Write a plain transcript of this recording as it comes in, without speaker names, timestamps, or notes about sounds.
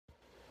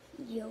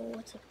Yo,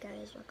 what's up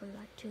guys? Welcome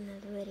back to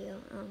another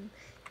video.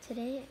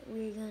 Today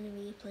we're going to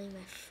be playing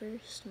my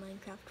first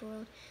Minecraft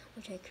world,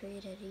 which I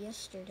created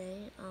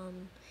yesterday,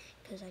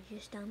 because I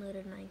just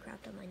downloaded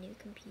Minecraft on my new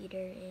computer,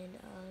 and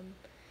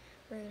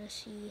we're going to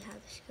see how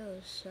this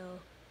goes. So,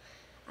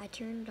 I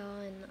turned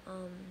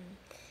on,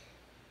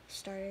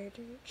 starter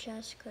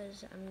chest,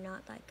 because I'm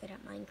not that good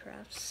at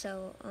Minecraft,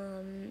 so,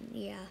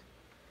 yeah.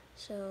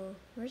 So,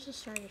 where's the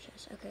starter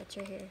chest? Okay, it's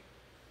right here.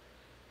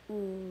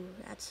 Ooh,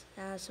 that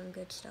has some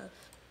good stuff.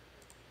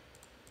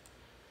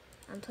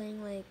 I'm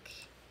playing like...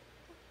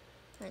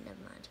 Right, never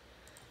mind.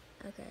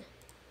 Okay.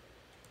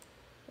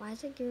 Why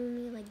is it giving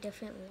me like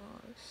different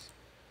logs?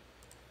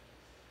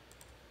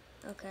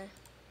 Okay.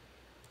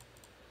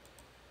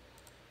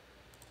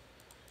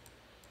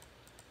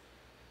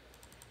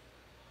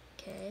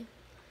 Okay.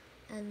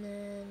 And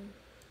then...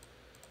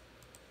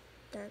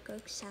 Dark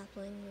oak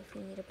sapling if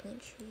we need to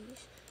plant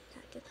trees.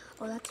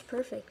 Oh, that's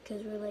perfect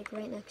because we're like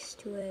right next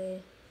to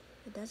a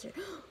desert.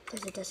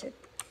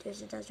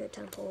 There's a desert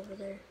temple over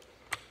there.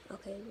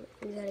 Okay,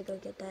 we gotta go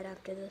get that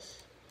after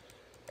this.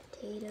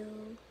 Potato.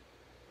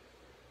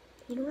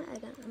 You know what?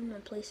 I'm gonna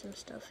place some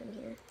stuff in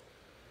here.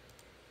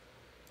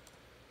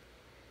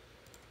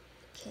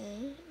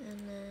 Okay, and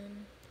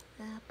then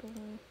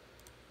apple,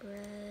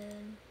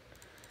 bread,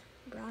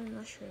 brown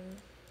mushroom.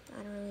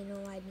 I don't really know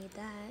why I need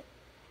that.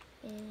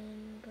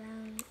 And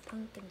brown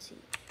pumpkin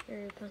seeds.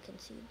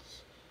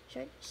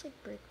 Should I just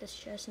like break this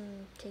chest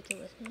and take it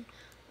with me?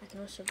 I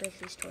can also break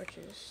these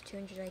torches.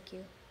 200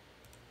 IQ.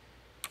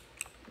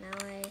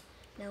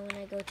 Now when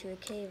I go to a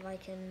cave, I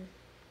can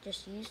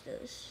just use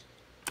those.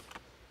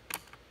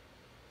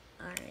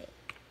 Alright,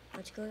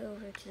 let's go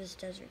over to this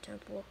desert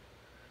temple.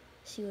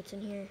 See what's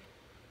in here.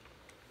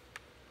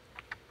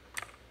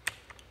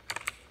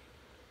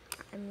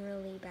 I'm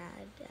really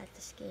bad at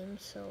this game,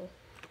 so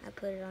I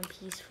put it on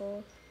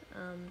peaceful.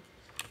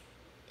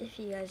 If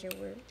you guys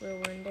were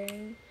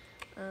wondering,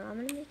 I'm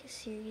gonna make a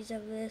series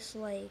of this,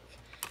 like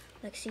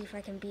see if I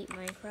can beat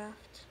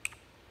Minecraft.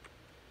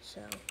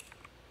 So,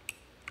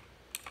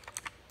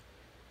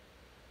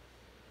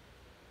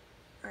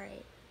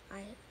 alright,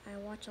 I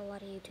watch a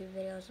lot of YouTube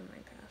videos of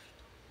Minecraft,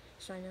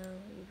 so I know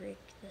you break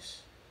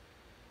this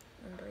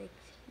and break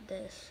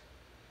this.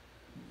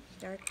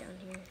 It's dark down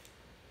here.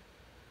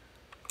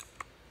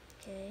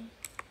 Okay.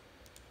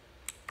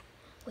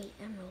 Wait,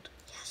 emerald.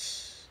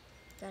 Yes!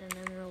 Got an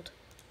emerald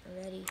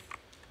already.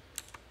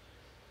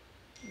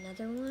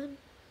 Another one?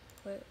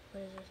 What is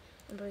this?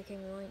 I'm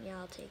breaking one. Yeah,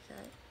 I'll take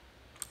that.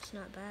 It's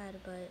not bad,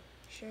 but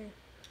sure.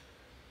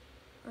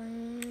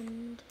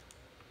 And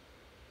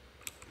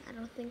I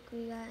don't think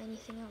we got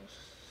anything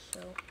else,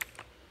 so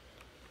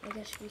I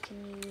guess we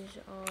can use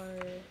our...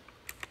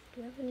 Do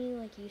we have any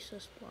like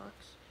useless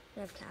blocks?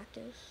 We have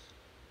cactus.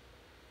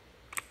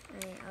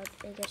 Alright,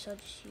 I guess I'll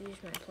just use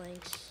my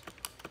planks.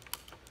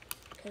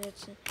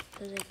 Because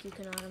like you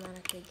can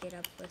automatically get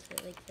up with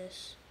it like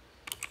this.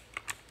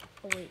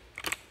 Oh wait.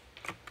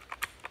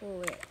 Oh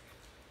wait.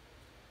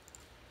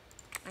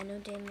 I know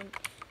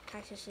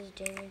cactus is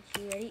damage.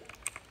 You ready?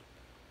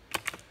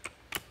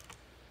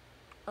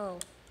 Oh.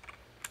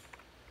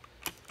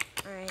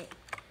 Alright.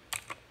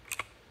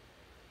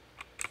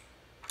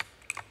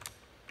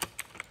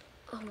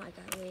 Oh my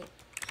god, wait.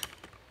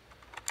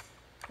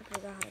 I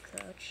forgot how to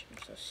crouch. I'm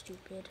so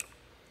stupid.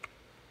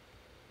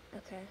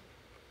 Okay.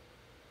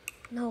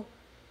 No.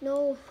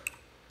 No.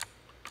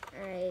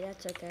 Alright,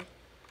 that's okay.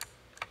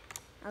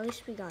 At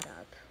least we got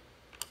up.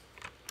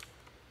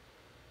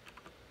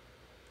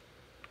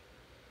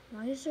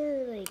 Why is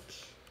there, like...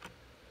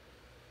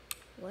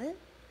 What?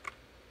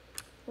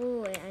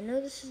 Oh, wait, I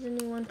know this is the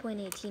new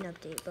 1.18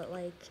 update, but,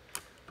 like...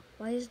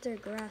 Why is there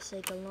grass,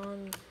 like,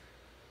 along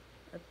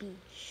a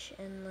beach,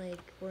 and, like,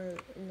 we're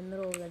in the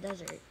middle of the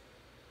desert?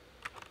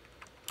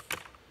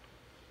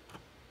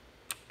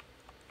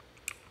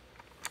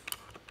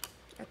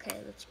 Okay,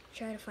 let's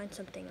try to find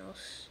something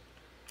else.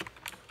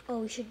 Oh,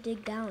 we should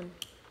dig down.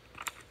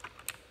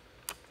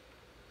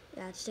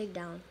 Yeah, let's dig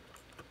down.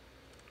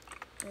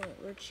 Alright,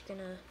 we're just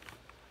gonna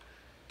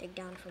dig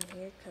down from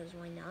here, because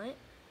why not?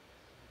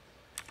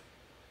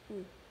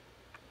 Ooh.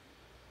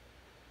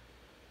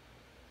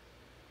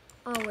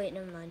 Oh, wait,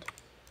 never mind.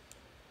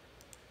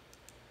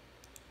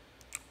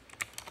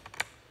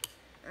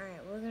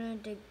 Alright, we're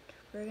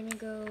gonna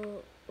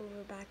go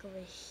back over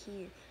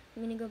here.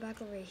 I'm gonna go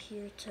back over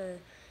here to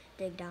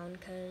dig down,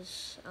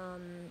 because,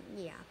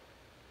 yeah.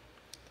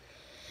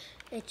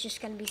 It's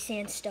just gonna be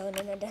sandstone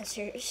in the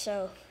desert,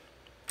 so...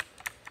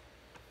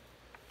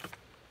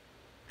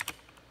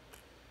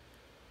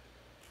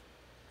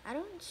 I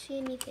don't see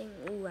anything.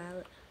 Ooh,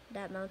 wow.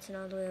 That mountain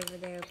all the way over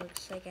there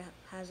looks like it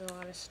has a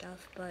lot of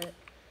stuff, but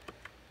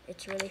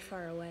it's really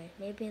far away.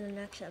 Maybe in the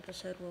next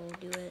episode we'll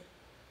do it.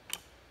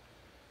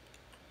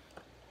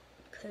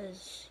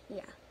 Cause,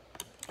 yeah.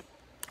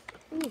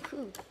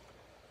 Ooh.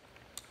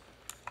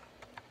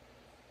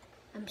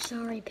 I'm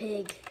sorry,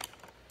 pig.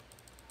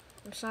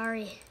 I'm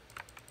sorry.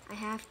 I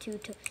have to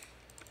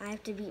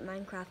beat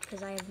Minecraft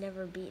because I have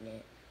never beaten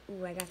it.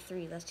 Ooh, I got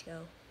 3. Let's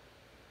go.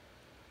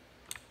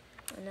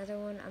 another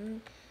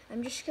one.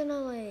 I'm just gonna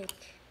like,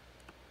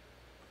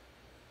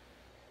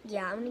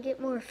 yeah, I'm gonna get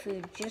more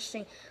food. Just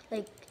saying,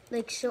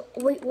 so.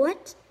 Wait,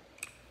 what?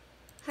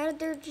 How did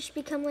there just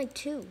become like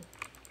 2?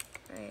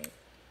 Alright,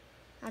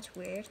 that's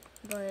weird.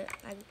 But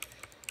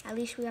at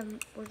least we're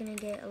gonna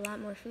get a lot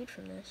more food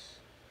from this.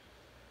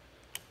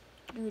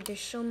 Dude,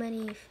 there's so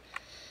many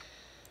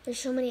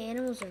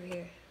animals over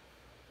here.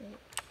 Wait.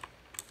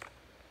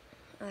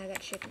 Oh, I got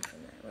chicken from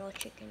that. Raw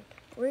chicken.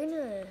 We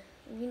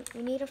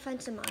need to find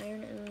some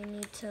iron, and we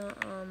need to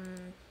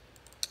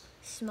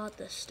smelt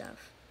this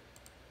stuff.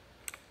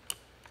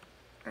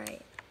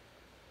 Alright.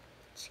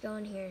 Let's go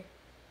in here.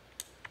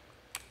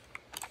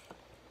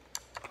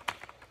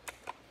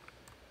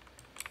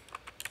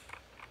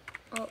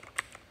 Oh.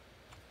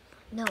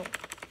 No.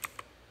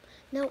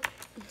 No.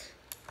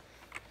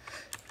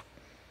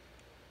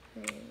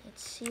 Alright,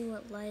 let's see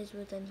what lies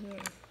within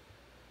here.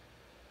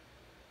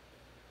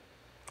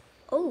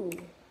 Oh.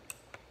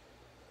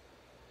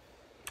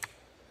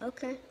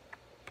 Okay.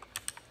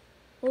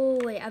 Oh,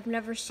 wait, I've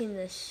never seen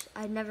this.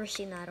 I've never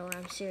seen that, or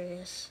I'm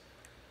serious.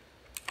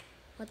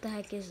 What the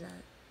heck is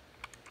that?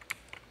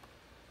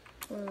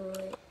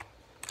 Wait.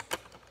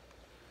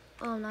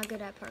 Oh, I'm not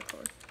good at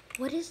parkour.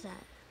 What is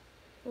that?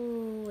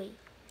 Oh, wait.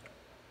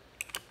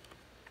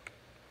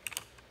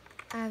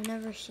 I've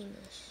never seen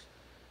this.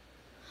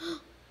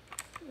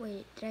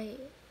 Wait,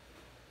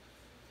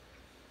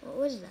 what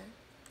was that?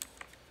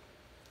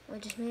 I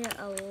just made it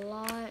a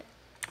lot.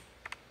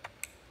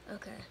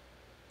 Okay.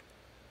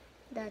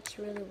 That's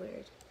really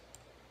weird.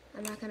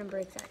 I'm not gonna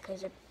break that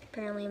because it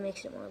apparently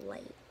makes it more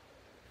light.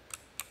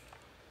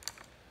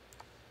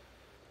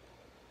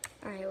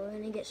 Alright, we're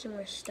gonna get some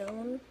more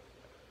stone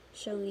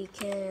so we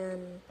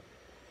can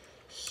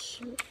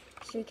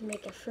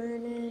make a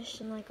furnace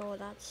and like all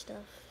that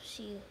stuff.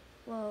 See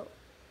what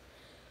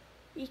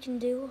we can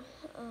do.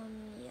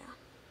 Yeah.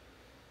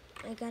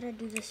 I gotta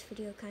do this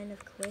video kind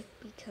of quick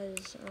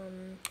because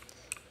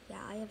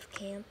yeah, I have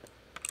camp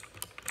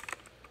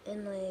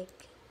in like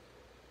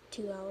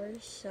 2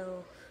 hours,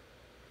 so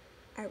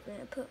I'm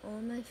gonna put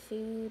all my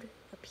food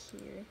up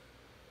here.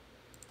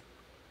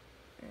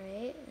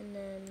 Alright, and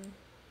then,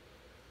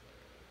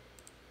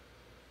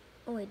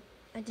 oh wait,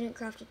 I didn't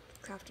craft a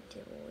crafting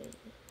table, wait.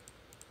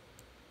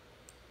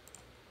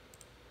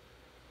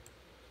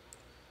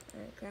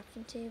 Alright,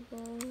 crafting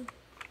table.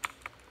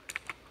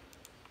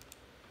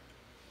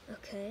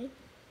 Okay.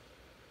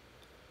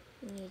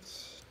 We need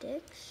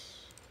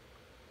sticks.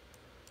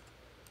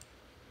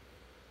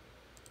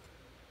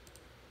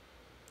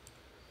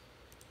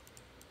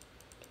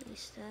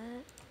 Place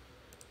that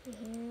right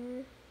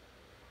here.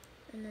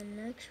 And then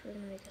next we're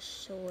gonna make a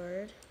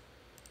sword.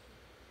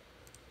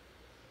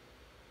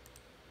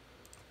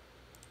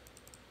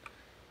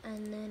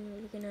 And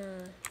then we're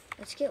gonna,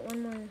 let's get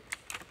one more.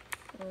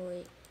 Oh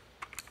wait.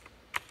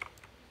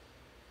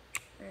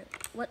 Alright,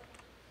 what?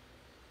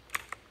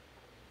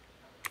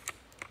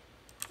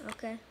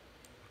 Okay.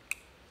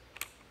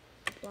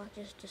 The block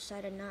just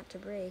decided not to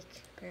break,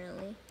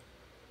 apparently.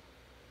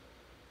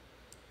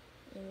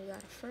 And we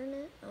got a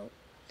furnace. Oh,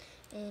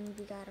 and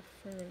we got a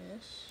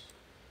furnace.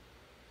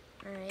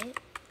 Alright.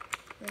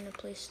 We're gonna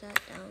place that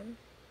down.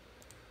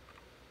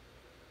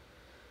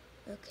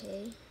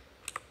 Okay.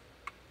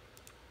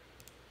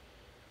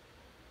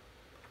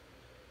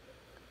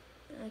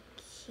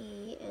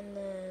 Okay, and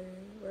then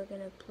we're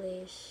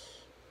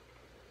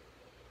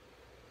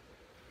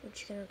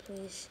just gonna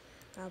place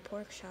a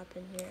pork chop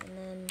in here, and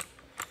then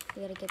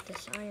we gotta get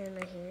this iron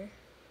right here.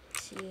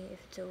 See if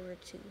it's over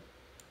 2.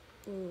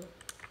 Ooh.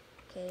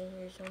 Okay,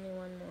 there's only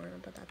one more,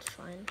 but that's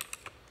fine.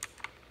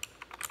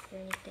 Is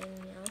there anything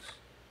else?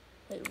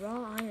 Wait,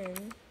 raw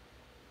iron?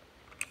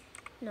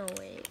 No,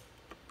 wait.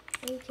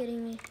 Are you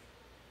kidding me?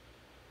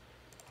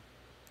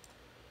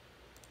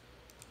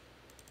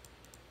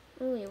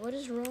 Oh, wait, what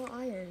is raw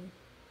iron?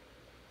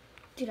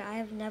 Dude, I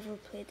have never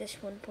played this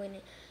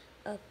 1.8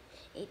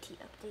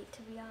 update,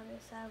 to be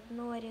honest. I have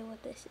no idea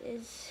what this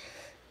is.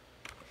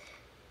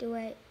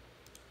 Wait.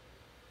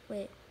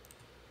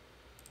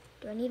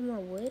 Do I need more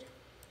wood?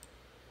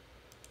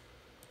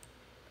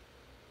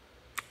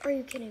 Are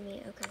you kidding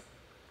me? Okay.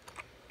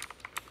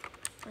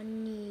 I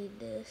need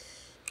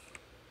this.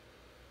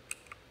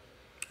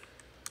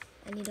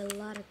 I need a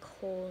lot of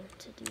coal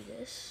to do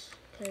this,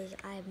 because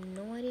I have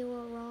no idea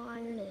what raw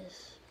iron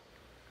is.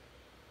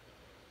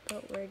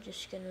 But we're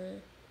just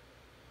gonna,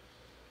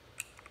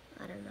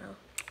 I don't know.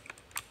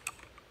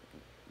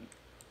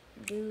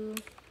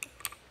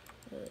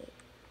 Wait,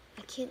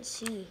 I can't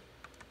see.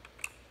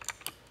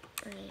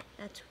 Alright,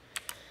 that's,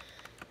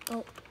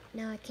 oh,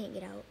 now I can't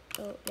get out.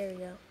 Oh, there we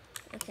go.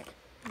 Okay,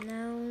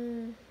 now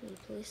we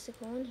place the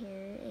coal in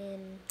here,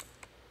 and,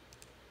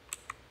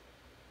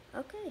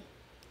 okay.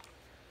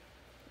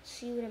 Let's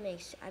see what it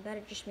makes. I bet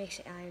it just makes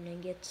iron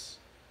ingots.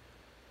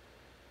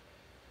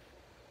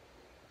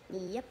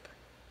 Yep.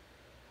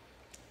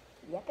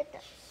 Yep, it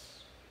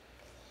does.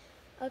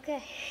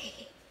 Okay.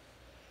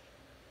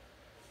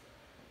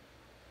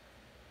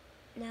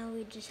 Now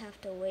we just have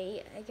to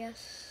wait, I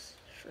guess,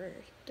 for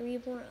 3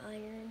 more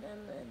iron,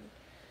 and then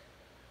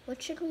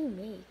What should we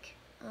make?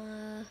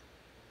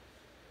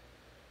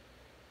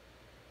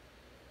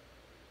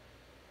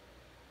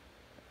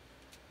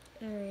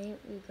 Alright,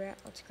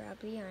 let's grab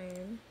the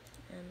iron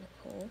and the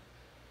coal.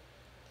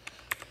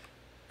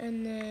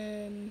 And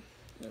then,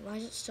 why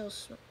is it still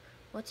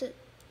what's it?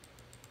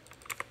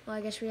 Well,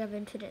 I guess we have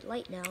infinite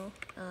light now.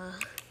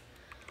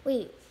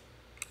 Wait.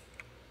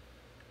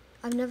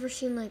 I've never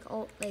seen like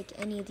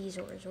any of these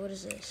ores. What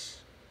is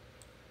this?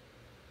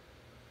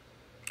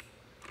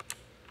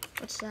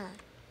 What's that?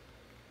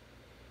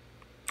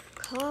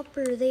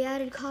 Copper. They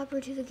added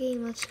copper to the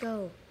game. Let's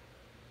go.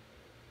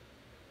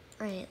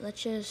 Alright,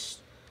 let's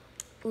just...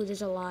 Ooh,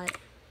 there's a lot.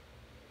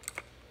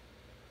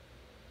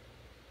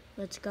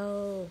 Let's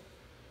go.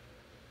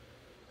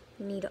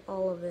 We need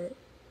all of it.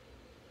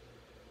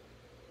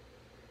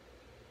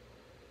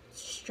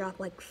 Let's just drop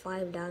like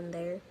 5 down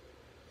there.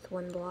 With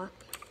 1 block.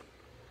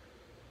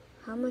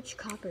 How much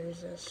copper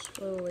is this?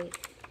 Wait.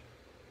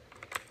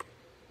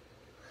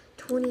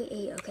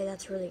 28. Okay,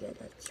 that's really good.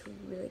 That's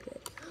really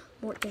good.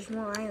 There's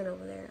more iron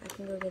over there. I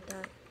can go get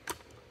that.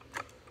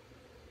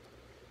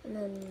 And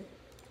then,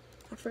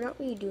 I forgot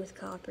what you do with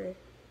copper.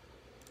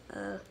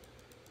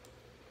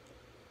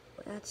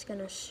 That's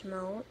gonna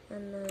smelt,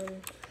 and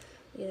then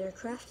either a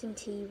crafting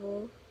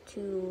table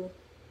to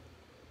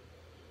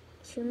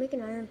make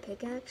an iron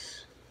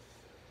pickaxe.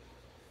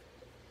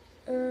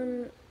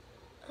 I'm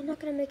not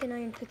gonna make an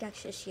iron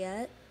pickaxe just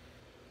yet.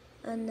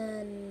 And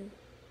then,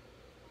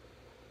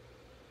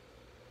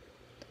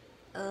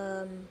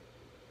 I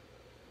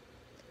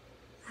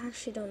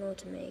actually don't know what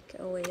to make.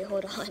 Oh wait,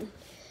 hold on.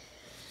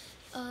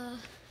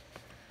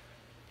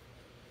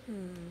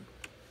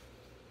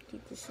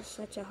 Dude, this is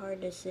such a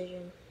hard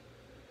decision.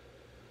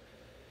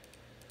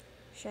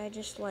 Should I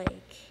just I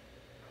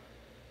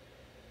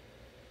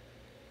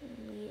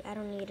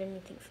don't need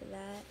anything for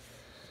that.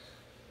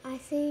 I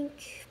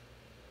think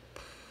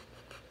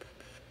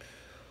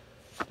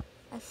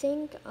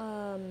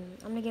I'm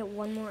gonna get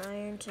 1 more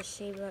iron to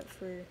save up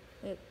for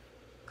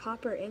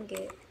copper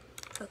ingot.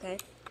 Okay.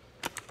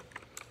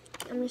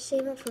 I'm gonna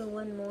save up for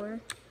 1 more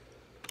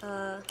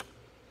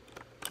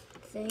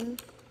thing,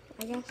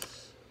 I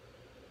guess.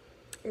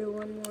 Or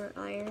 1 more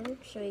iron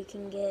so you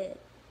can get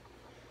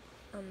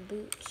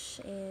boots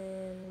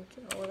and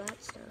all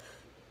that stuff.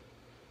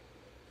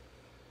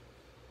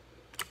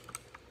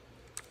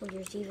 Oh,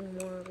 there's even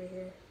more over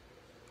here.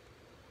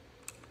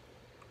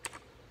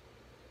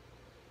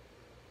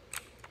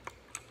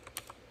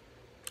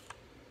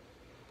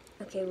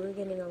 Okay, we're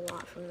getting a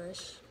lot from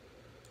this.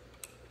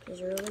 This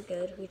is really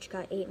good. We just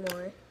got 8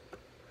 more.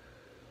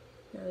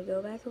 Now we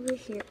go back over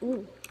here.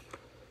 Ooh.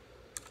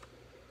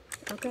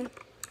 Okay.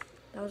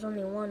 That was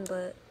only 1,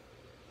 but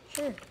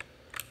sure.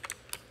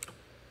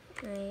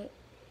 Right.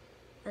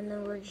 And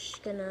then we're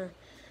just gonna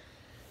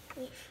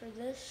wait for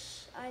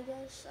this, I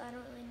guess. I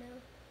don't really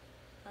know.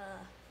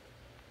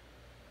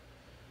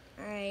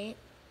 Alright.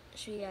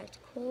 So we got the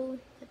coal,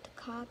 got the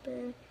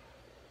copper,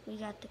 we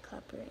got the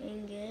copper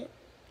ingot.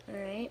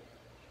 Alright.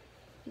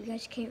 You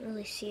guys can't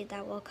really see it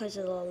that well because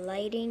of the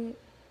lighting.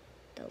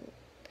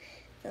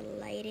 The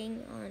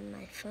lighting on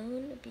my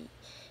phone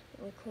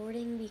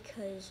recording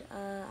because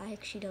I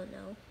actually don't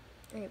know.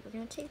 Alright, we're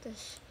gonna take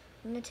this.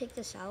 I'm gonna take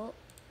this out.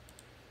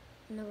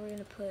 And then we're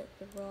gonna put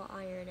the raw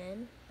iron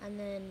in, and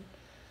then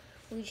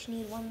we just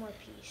need 1 more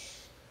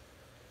piece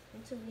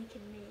until we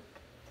can make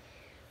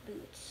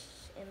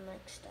boots and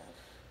stuff.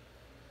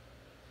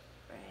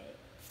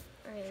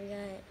 Alright, we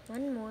got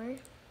 1 more.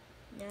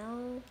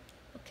 Now,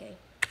 okay,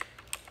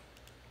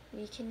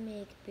 we can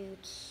make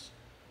boots.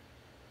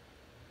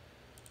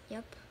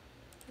 Yep,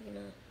 we're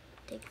gonna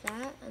take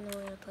that, and then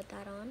we're gonna put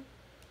that on.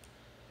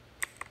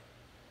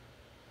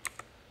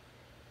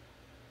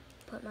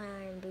 Put my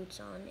iron boots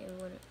on. It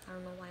wouldn't. I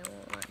don't know why it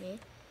won't let me.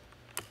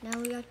 Now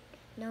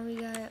we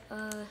got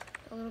a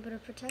little bit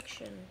of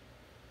protection.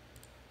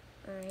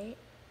 All right.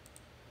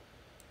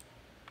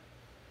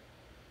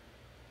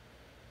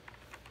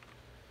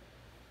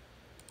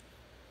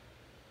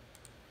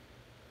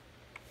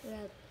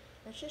 Yeah.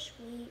 Let's just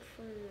wait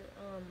for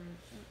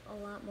a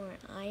lot more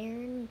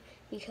iron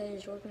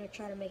because we're gonna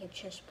try to make a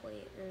chest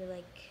plate or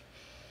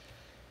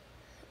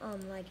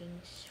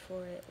leggings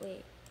for it.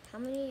 Wait, how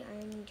many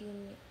iron do you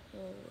need?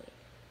 Oh, wait.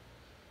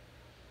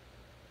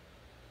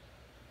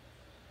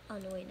 Oh,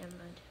 no, wait, never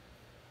mind.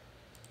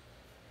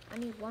 I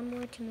need 1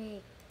 more to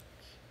make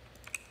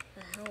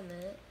a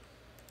helmet,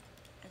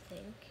 I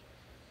think.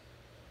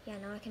 Yeah,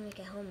 now I can make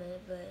a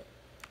helmet, but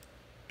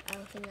I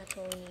don't think that's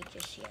what we need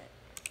just yet.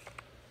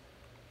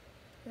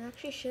 And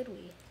actually, should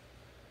we?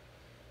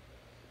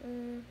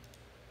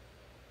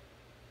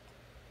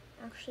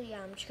 Actually,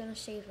 yeah, I'm just gonna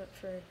save it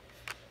for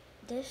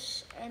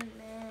this, and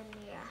then,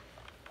 yeah.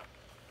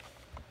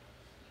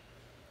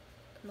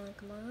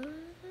 Come on.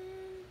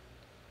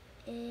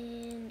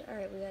 And,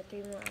 alright, we got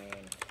 3 more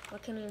iron.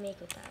 What can we make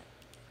with that?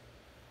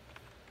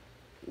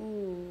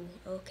 Ooh,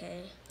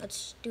 okay.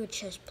 Let's do a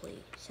chest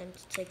plate,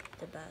 since it's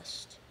the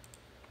best.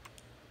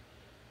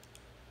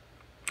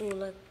 Ooh,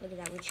 look at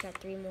that. We just got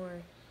 3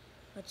 more.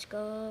 Let's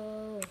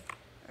go.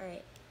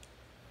 Alright.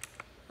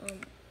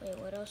 Wait,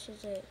 what else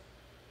is it?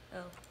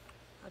 Oh,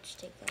 I'll just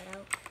take that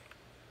out.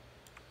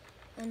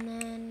 And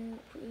then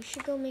we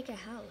should go make a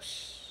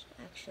house,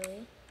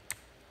 actually.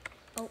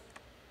 Oh,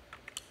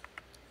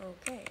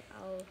 okay,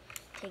 I'll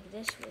take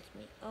this with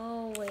me.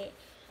 Oh, wait.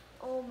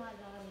 Oh my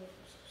god, I'm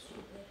so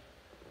stupid.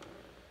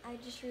 I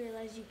just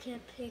realized you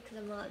can't pick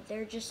them up.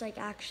 They're just like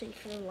actually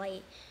for the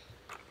light.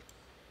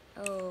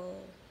 Oh,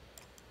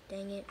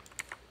 dang it.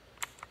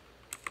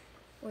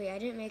 Wait, I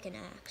didn't make an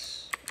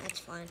axe. That's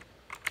fine.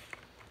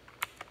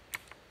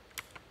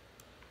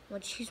 I'll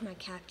just use my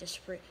cactus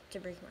to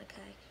break my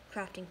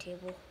crafting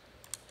table.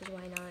 Because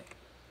why not?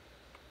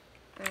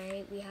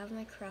 Alright, we have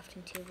my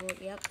crafting table.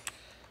 Yep.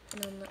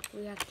 And then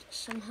we have to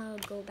somehow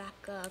go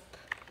back up.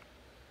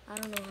 I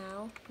don't know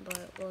how,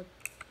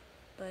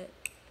 but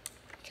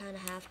kind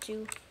of have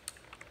to.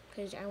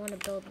 Because I want to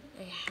build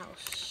a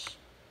house.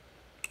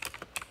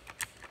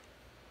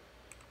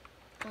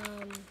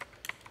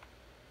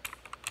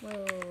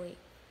 Wait.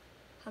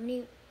 How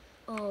many?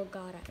 Oh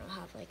god, I don't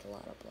have like a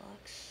lot of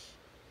blocks.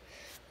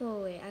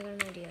 Oh wait, I got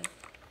an idea.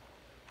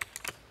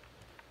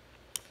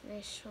 Can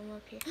I swim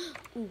up here?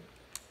 Ooh.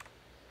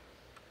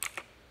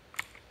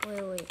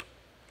 Wait.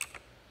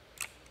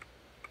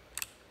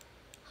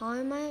 How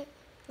am I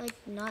like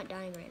not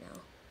dying right now?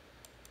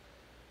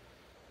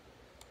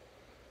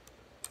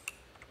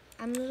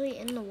 I'm literally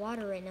in the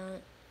water right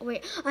now. Oh,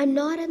 wait, I'm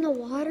not in the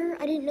water?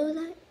 I didn't know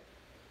that.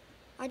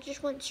 I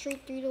just went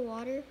straight through the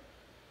water.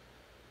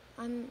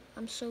 I'm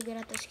so good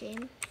at this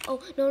game.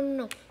 Oh,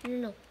 no.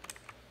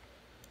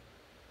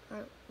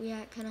 Alright, we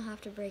kind of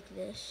have to break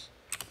this.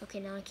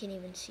 Okay, now I can't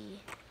even see.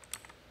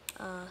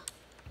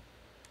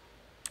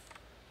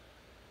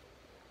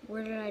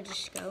 Where did I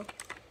just go?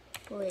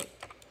 Wait.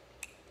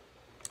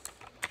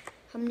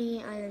 How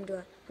many iron do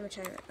I? How much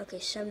iron? Okay,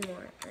 7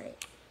 more.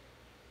 Alright.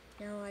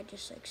 Now I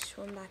just like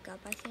swim back up,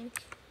 I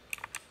think.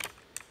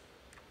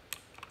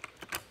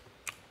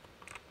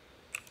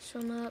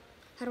 Swim up.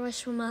 How do I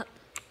swim up?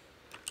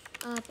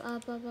 Up.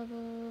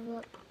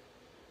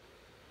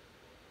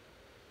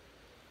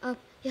 Up.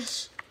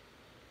 Yes.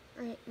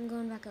 Alright, I'm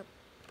going back up.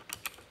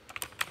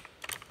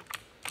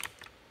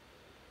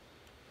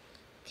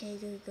 Okay,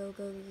 go.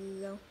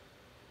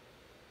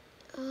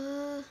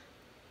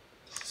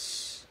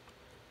 Yes.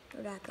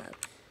 We're back up.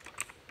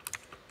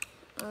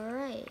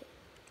 Alright.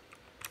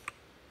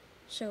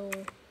 So,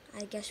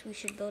 I guess we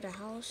should build a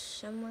house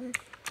somewhere.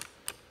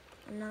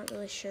 I'm not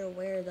really sure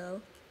where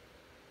though.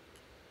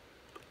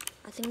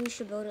 I think we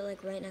should build it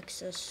like right next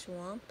to the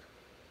swamp.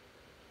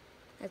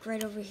 Like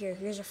right over here.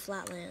 Here's a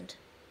flat land.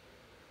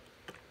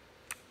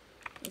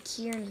 Like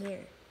here and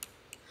here.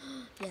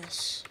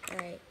 Yes.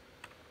 Alright.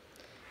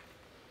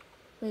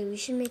 Wait, we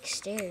should make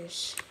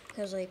stairs.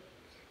 Because like,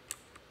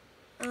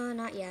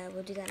 not yet.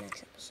 We'll do that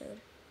next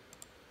episode.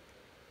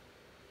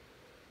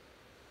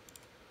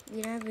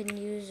 We haven't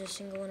used a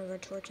single one of our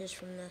torches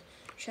from the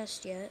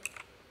chest yet.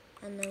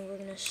 And then we're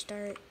gonna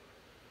start,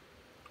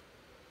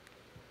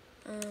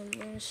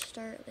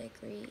 like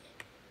right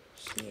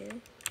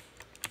here.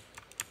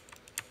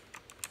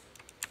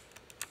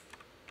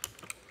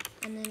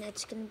 And then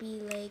it's gonna be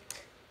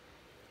like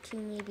to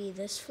maybe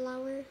this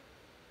flower.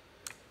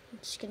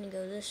 It's gonna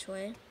go this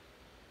way.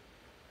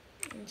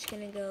 And it's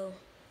gonna go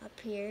up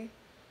here.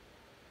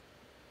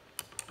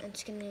 And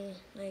it's gonna,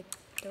 like,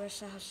 the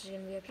rest of the house is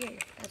gonna be up here.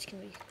 That's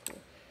gonna be cool.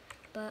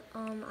 But,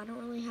 I don't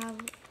really have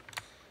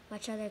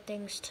much other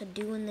things to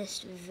do in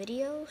this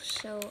video.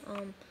 So,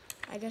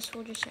 I guess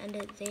we'll just end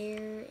it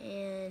there.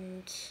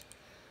 And,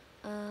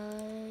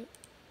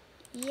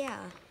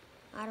 yeah.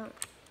 I don't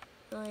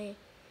really...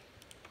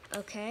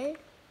 Okay.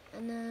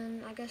 And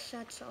then, I guess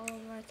that's all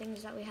of our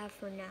things that we have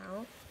for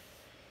now.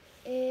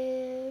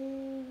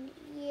 And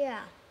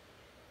yeah.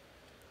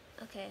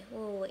 Okay,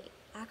 wait.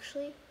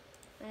 Actually,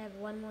 I have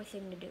one more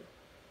thing to do.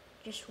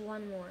 Just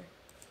one more.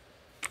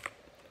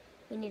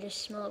 We need to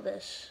smelt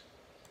this.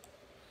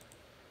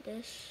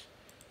 This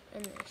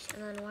and this.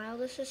 And then while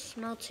this is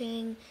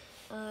smelting,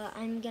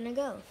 I'm gonna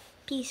go.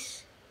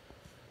 Peace.